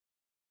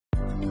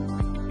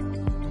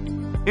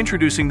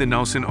Introducing the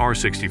Nelson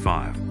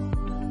R65.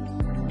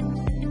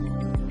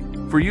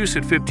 For use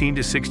at 15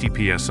 to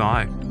 60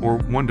 psi or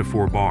 1 to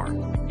 4 bar.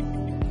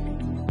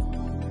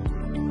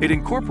 It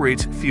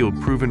incorporates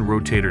field-proven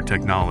rotator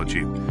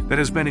technology that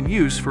has been in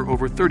use for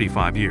over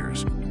 35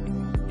 years.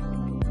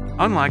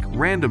 Unlike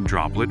random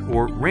droplet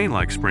or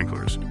rain-like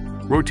sprinklers,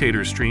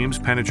 rotator streams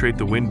penetrate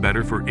the wind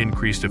better for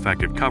increased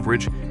effective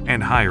coverage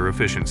and higher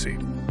efficiency.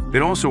 They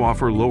also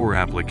offer lower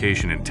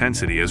application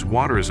intensity as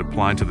water is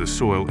applied to the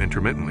soil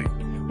intermittently,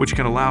 which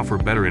can allow for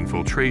better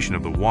infiltration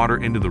of the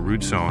water into the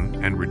root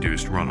zone and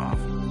reduced runoff.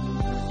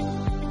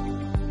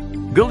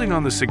 Building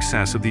on the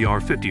success of the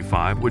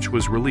R55, which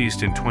was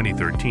released in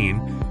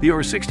 2013, the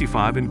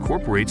R65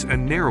 incorporates a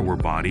narrower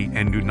body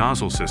and new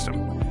nozzle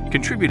system,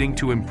 contributing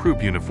to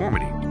improved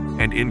uniformity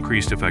and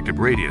increased effective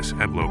radius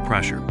at low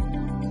pressure.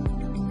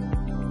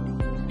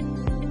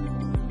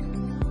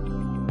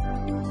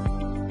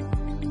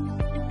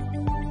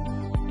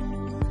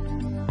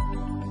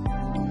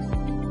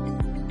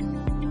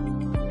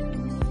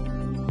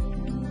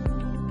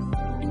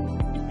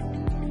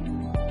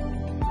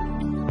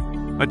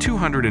 A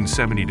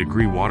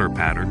 270-degree water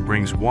pattern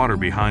brings water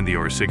behind the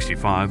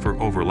R65 for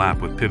overlap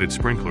with pivot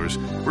sprinklers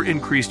for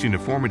increased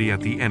uniformity at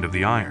the end of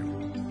the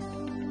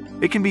iron.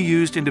 It can be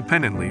used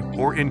independently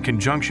or in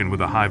conjunction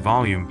with a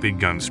high-volume big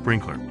gun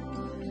sprinkler.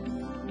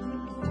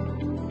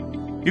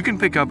 You can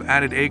pick up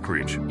added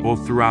acreage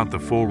both throughout the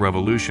full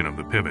revolution of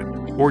the pivot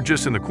or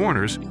just in the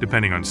corners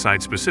depending on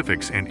site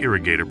specifics and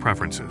irrigator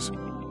preferences.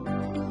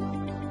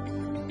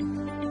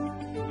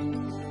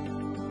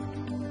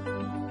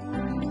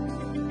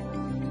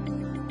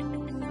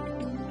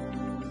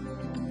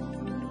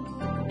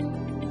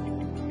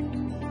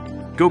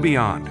 Go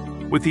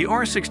beyond with the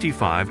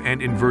R65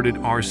 and inverted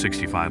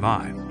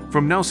R65i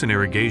from Nelson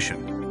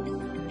Irrigation.